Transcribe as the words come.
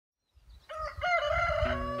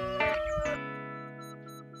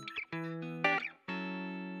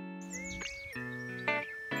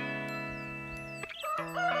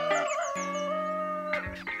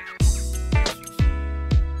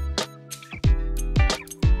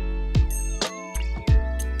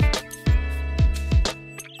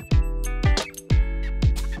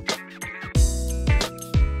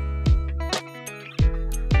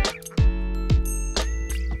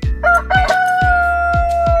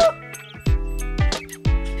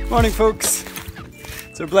Morning folks,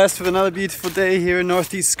 so we're blessed with another beautiful day here in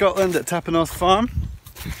northeast Scotland at Tappernothe Farm,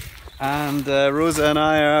 and Rosa and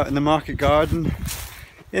I are out in the market garden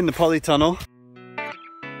in the polytunnel,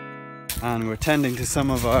 and we're tending to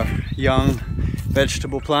some of our young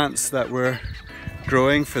vegetable plants that we're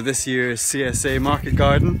growing for this year's CSA market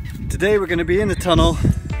garden. Today we're going to be in the tunnel.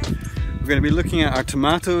 We're going to be looking at our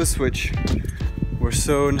tomatoes, which were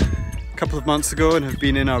sown a couple of months ago and have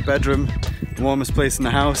been in our bedroom, the warmest place in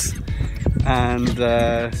the house, and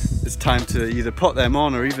it's time to either pot them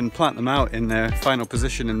on or even plant them out in their final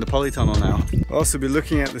position in the polytunnel now. We'll also be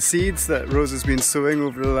looking at the seeds that Rosa's been sowing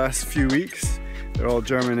over the last few weeks. They're all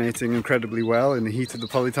germinating incredibly well in the heat of the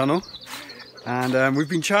polytunnel. And we've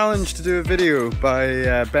been challenged to do a video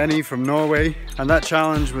by Benny from Norway, and that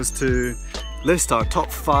challenge was to list our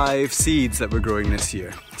top 5 seeds that we're growing this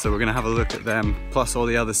year. So we're going to have a look at them, plus all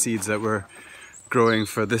the other seeds that we're growing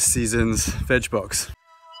for this season's veg box.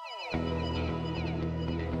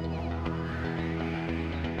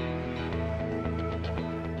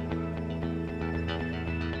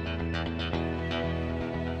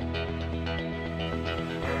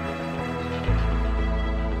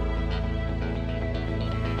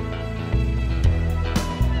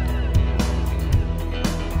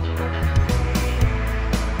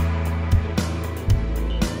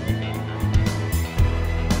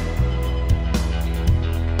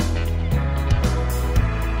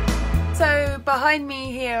 Behind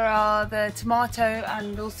me here are the tomato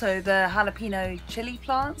and also the jalapeno chili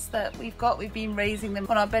plants that we've got. We've been raising them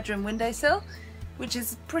on our bedroom windowsill, which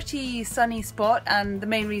is a pretty sunny spot, and the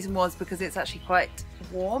main reason was because it's actually quite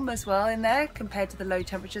warm as well in there compared to the low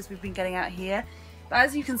temperatures we've been getting out here. But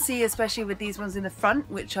as you can see, especially with these ones in the front,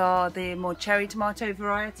 which are the more cherry tomato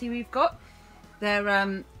variety we've got,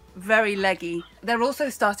 they're very leggy. They're also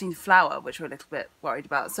starting to flower, which we're a little bit worried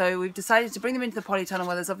about. So we've decided to bring them into the polytunnel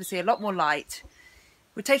where there's obviously a lot more light.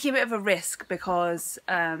 We're taking a bit of a risk because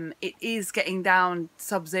it is getting down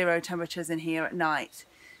sub-zero temperatures in here at night.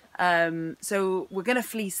 So we're going to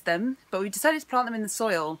fleece them, but we decided to plant them in the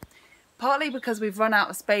soil, partly because we've run out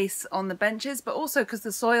of space on the benches, but also because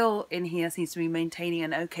the soil in here seems to be maintaining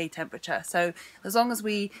an okay temperature. So as long as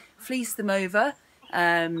we fleece them over,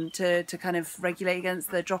 to kind of regulate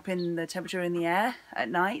against the drop in the temperature in the air at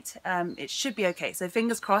night, it should be okay. So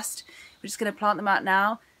fingers crossed. We're just going to plant them out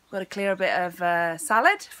now. We've got to clear a bit of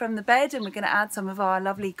salad from the bed, and we're going to add some of our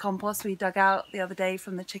lovely compost we dug out the other day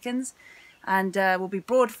from the chickens, and we'll be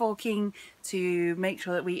broad forking to make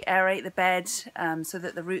sure that we aerate the bed so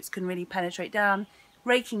that the roots can really penetrate down,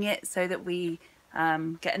 raking it so that we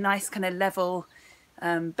get a nice kind of level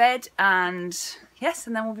bed, and yes,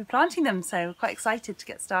 and then we'll be planting them. So we're quite excited to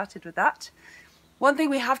get started with that. One thing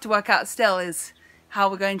we have to work out still is how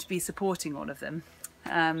we're going to be supporting all of them.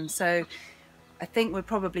 So I think we're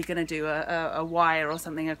probably going to do a wire or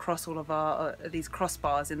something across all of our these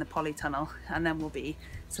crossbars in the polytunnel, and then we'll be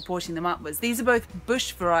supporting them upwards. These are both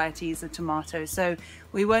bush varieties of tomatoes, so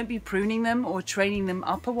we won't be pruning them or training them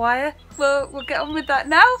up a wire. We'll get on with that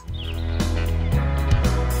now.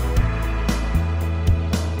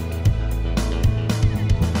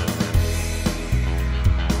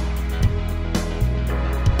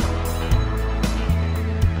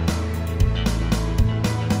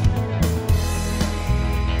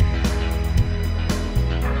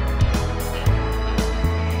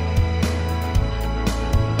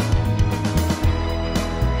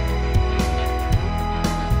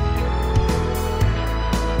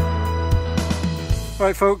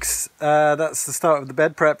 Right folks, that's the start of the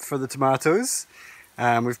bed prep for the tomatoes.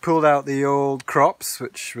 We've pulled out the old crops,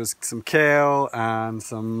 which was some kale and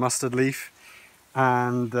some mustard leaf,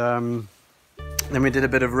 and then we did a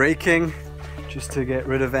bit of raking just to get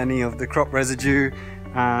rid of any of the crop residue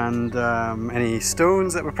and any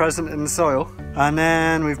stones that were present in the soil. And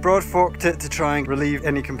then we've broad forked it to try and relieve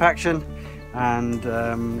any compaction. And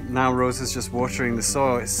now Rose is just watering the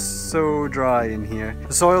soil. It's so dry in here.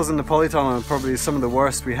 The soils in the polytunnel are probably some of the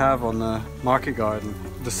worst we have on the market garden.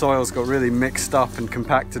 The soils got really mixed up and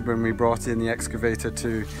compacted when we brought in the excavator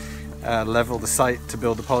to level the site to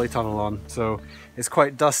build the polytunnel on. So it's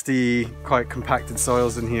quite dusty, quite compacted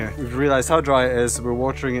soils in here. We've realized how dry it is, so we're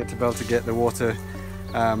watering it to be able to get the water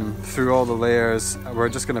through all the layers. We're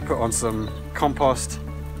just going to put on some compost.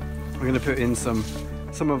 We're going to put in some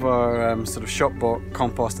of our sort of shop bought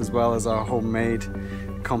compost as well as our homemade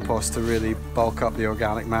compost to really bulk up the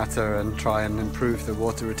organic matter and try and improve the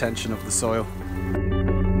water retention of the soil.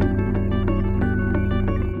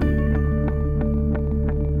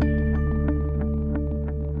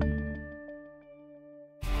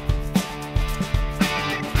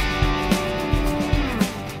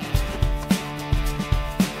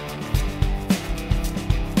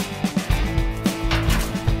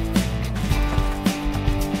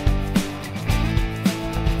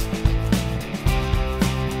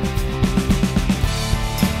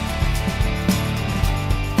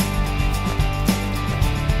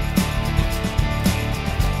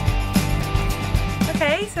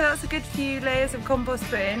 that's a good few layers of compost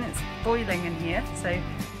put in. It's boiling in here, so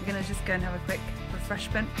we're going to just go and have a quick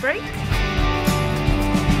refreshment break.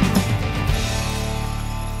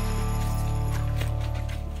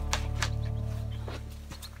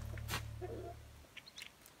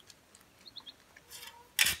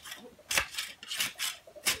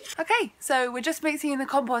 Okay, so we're just mixing in the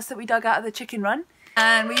compost that we dug out of the chicken run,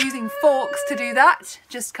 and we're using forks to do that,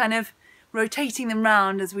 just kind of rotating them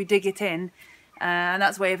round as we dig it in, and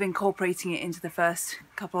that's a way of incorporating it into the first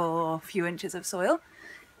couple or few inches of soil,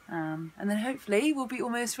 and then hopefully we'll be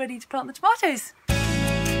almost ready to plant the tomatoes.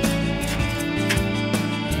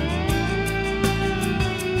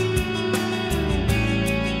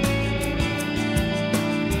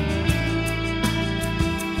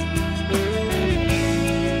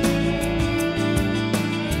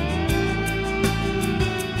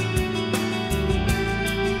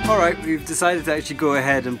 Alright, we've decided to actually go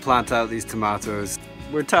ahead and plant out these tomatoes.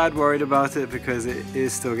 We're a tad worried about it because it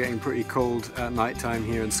is still getting pretty cold at night time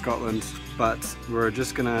here in Scotland, but we're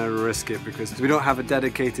just gonna risk it because we don't have a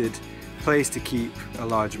dedicated place to keep a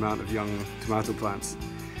large amount of young tomato plants.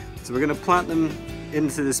 So we're gonna plant them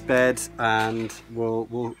into this bed, and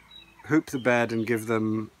we'll hoop the bed and give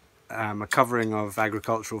them a covering of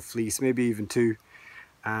agricultural fleece, maybe even 2,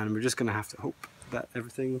 and we're just gonna have to hope that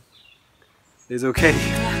everything is okay.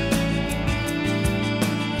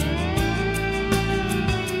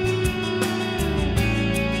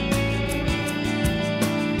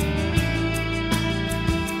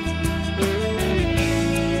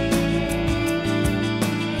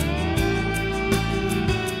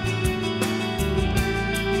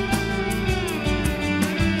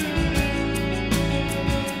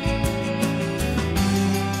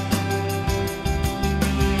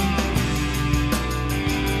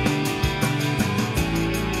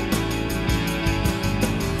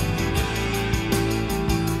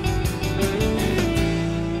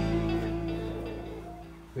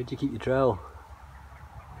 Where'd you keep your trowel?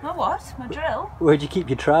 My what? My drill? Where'd you keep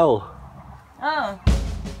your trowel? Oh.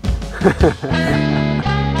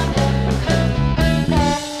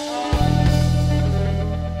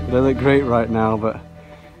 They look great right now, but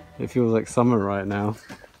it feels like summer right now.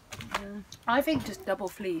 I think just double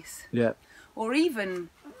fleece. Yeah. Or even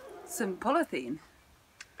some polythene.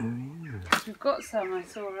 Oh yeah. We've got some I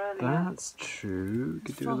saw earlier. That's true.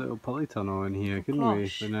 We could do a little polytunnel in here, couldn't we?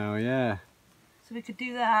 For now, yeah. So we could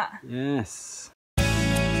do that. Yes.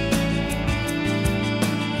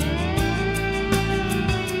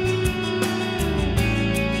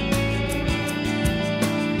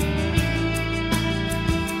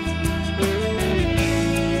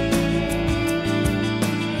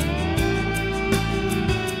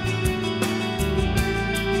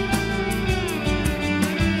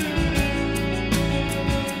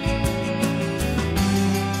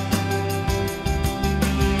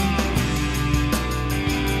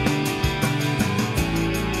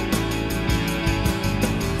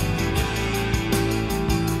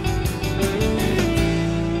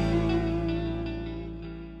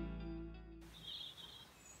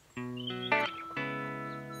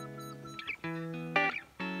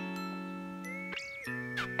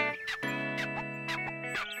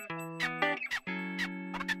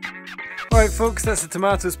 Alright folks, that's the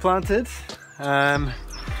tomatoes planted.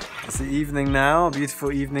 It's the evening now, a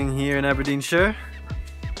beautiful evening here in Aberdeenshire.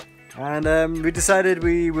 And we decided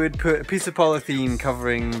we would put a piece of polythene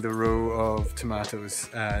covering the row of tomatoes,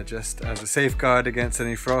 just as a safeguard against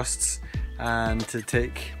any frosts and to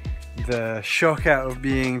take the shock out of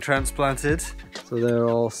being transplanted. So they're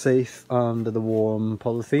all safe under the warm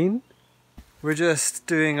polythene. We're just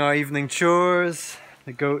doing our evening chores.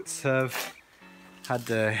 The goats have had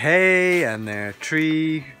their hay and their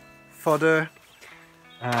tree fodder,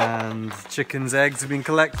 and chickens' eggs have been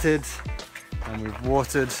collected, and we've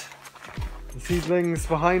watered the seedlings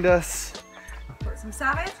behind us. Got some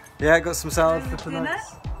salad? Yeah, got some salad for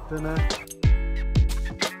tonight's dinner.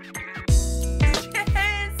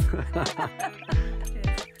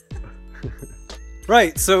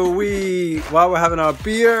 Right, so while we're having our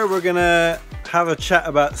beer, we're gonna have a chat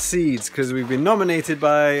about seeds because we've been nominated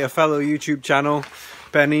by a fellow YouTube channel,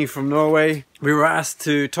 Benni from Norway. We were asked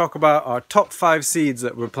to talk about our top 5 seeds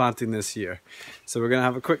that we're planting this year. So we're gonna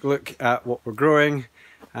have a quick look at what we're growing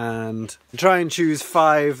and try and choose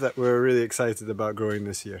 5 that we're really excited about growing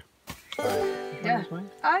this year. Yeah,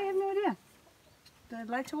 I have no idea. The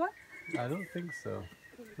lighter one? I don't think so.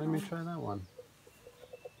 Let me try that one.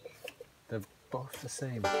 They're both the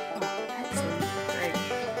same. Oh, excellent. Great.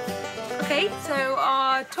 Okay, so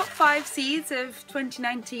our top 5 seeds of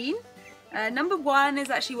 2019. Number 1 is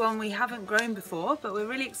actually one we haven't grown before, but we're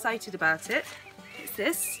really excited about it. It's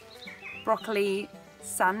lettuce, broccoli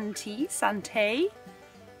Sante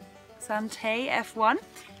F1.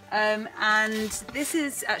 And this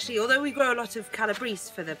is actually, although we grow a lot of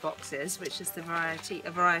Calabrese for the boxes, which is a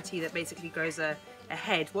variety that basically grows a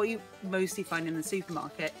head, what you mostly find in the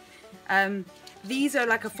supermarket. These are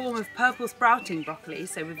like a form of purple sprouting broccoli,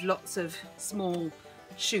 so with lots of small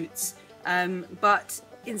shoots. But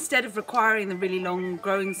instead of requiring the really long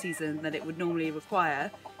growing season that it would normally require,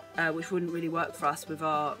 which wouldn't really work for us with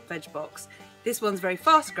our veg box, this one's very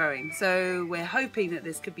fast growing. So we're hoping that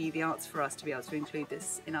this could be the answer for us to be able to include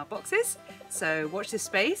this in our boxes. So watch this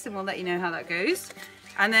space and we'll let you know how that goes.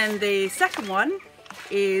 And then the second one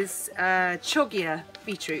is chogia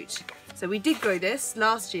beetroot. So we did grow this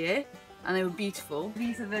last year and they were beautiful.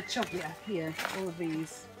 These are the chogia here, all of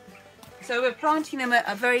these. So we're planting them at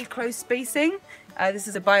a very close spacing. This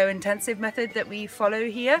is a bio-intensive method that we follow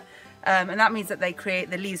here. And that means that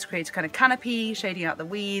the leaves create a kind of canopy, shading out the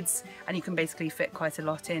weeds, and you can basically fit quite a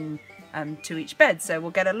lot in to each bed. So we'll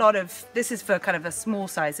get a lot of, this is for kind of a small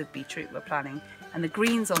size of beetroot we're planning. And the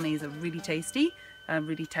greens on these are really tasty,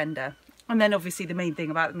 really tender. And then obviously the main thing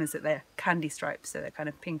about them is that they're candy stripes, so they're kind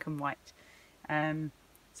of pink and white.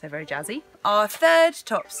 So very jazzy. Our third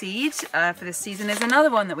top seed for this season is another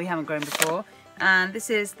one that we haven't grown before. And this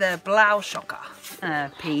is the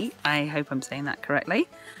Blauschocker pea. I hope I'm saying that correctly.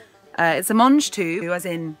 It's a mange tout, as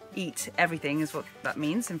in eat everything is what that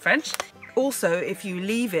means in French. Also, if you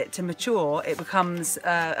leave it to mature, it becomes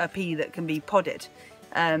a pea that can be podded.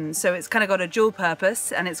 So it's kind of got a dual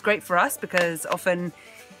purpose, and it's great for us because often,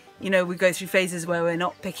 you know, we go through phases where we're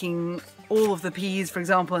not picking all of the peas, for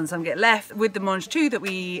example, and some get left. With the mange tout that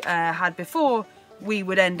we had before, we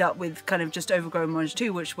would end up with kind of just overgrown mange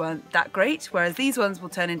tout, which weren't that great, whereas these ones will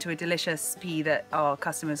turn into a delicious pea that our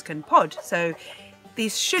customers can pod. So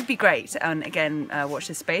these should be great, and again, watch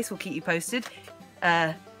this space, we'll keep you posted.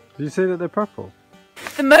 Did you say that they're purple?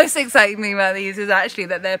 The most exciting thing about these is actually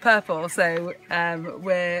that they're purple, so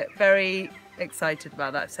we're very excited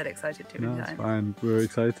about that. I've said excited too many times. That's fine, we're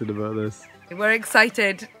excited about this. We're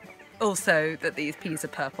excited also that these peas are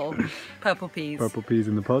purple. Purple peas. Purple peas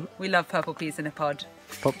in the pod. We love purple peas in a pod.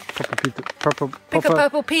 Pick a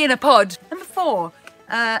purple pea in a pod. Number 4,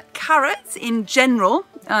 carrots in general.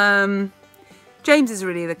 James is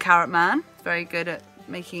really the carrot man. Very good at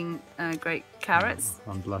making great carrots.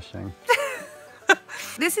 I'm blushing.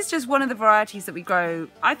 This is just one of the varieties that we grow.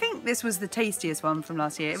 I think this was the tastiest one from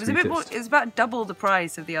last year. It was a bit more, it was about double the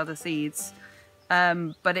price of the other seeds.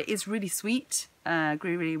 But it is really sweet,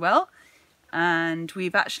 grew really well. And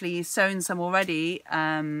we've actually sown some already,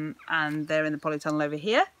 and they're in the polytunnel over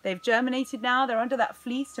here. They've germinated now. They're under that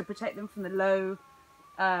fleece to protect them from the low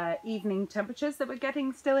evening temperatures that we're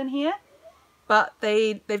getting still in here. But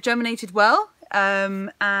they've germinated well,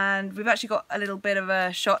 and we've actually got a little bit of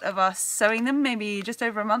a shot of us sowing them maybe just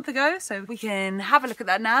over a month ago, so we can have a look at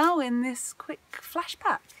that now in this quick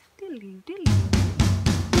flashback. Diddly diddly.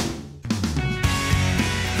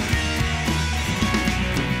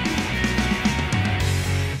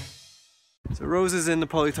 So Rose is in the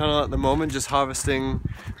polytunnel at the moment, just harvesting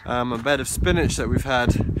a bed of spinach that we've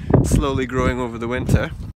had slowly growing over the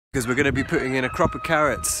winter, because we're going to be putting in a crop of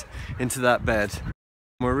carrots into that bed.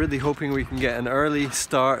 We're really hoping we can get an early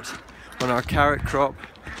start on our carrot crop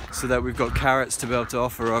so that we've got carrots to be able to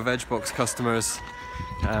offer our veg box customers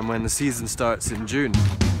when the season starts in June.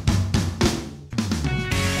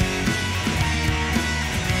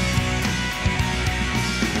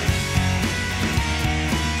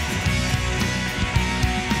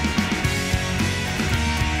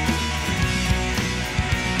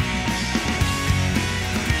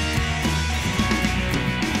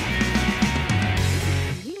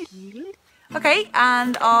 Okay,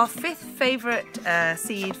 and our 5th favourite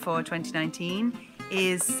seed for 2019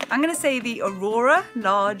 is, I'm going to say the Aurora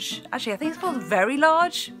large, actually I think it's called very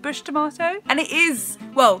large bush tomato. And it is,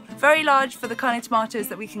 well, very large for the kind of tomatoes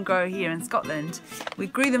that we can grow here in Scotland. We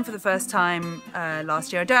grew them for the first time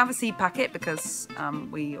last year. I don't have a seed packet because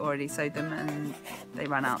we already sowed them and they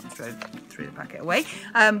ran out and threw the packet away.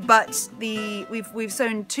 But we've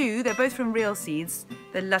sown 2, they're both from real seeds,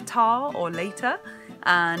 the Latar or Later,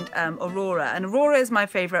 and Aurora. And Aurora is my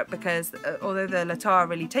favourite because although the Latar are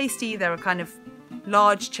really tasty, they're a kind of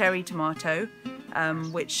large cherry tomato,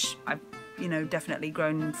 which I've definitely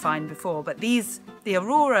grown fine before. But the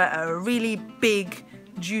Aurora are a really big,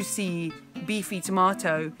 juicy, beefy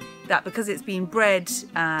tomato that, because it's been bred,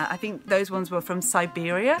 I think those ones were from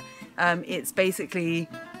Siberia. It's basically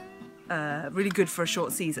really good for a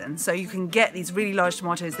short season. So you can get these really large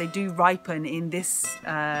tomatoes. They do ripen in this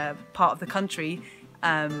part of the country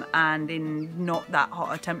and in not that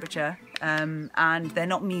hot a temperature. and they're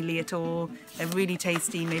not mealy at all. They're really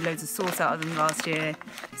tasty, made loads of sauce out of them last year.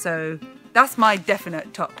 So that's my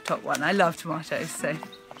definite top one. I love tomatoes, so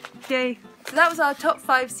yay. So that was our top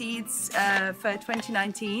 5 seeds for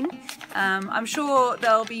 2019. I'm sure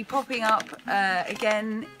they'll be popping up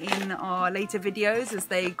again in our later videos as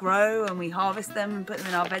they grow and we harvest them and put them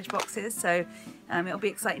in our veg boxes. So it'll be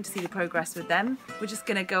exciting to see the progress with them. We're just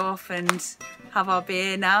going to go off and have our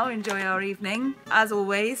beer now, enjoy our evening. As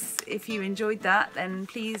always, if you enjoyed that, then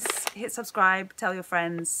please hit subscribe, tell your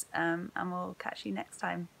friends, and we'll catch you next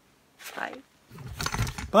time. Bye.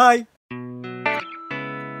 Bye.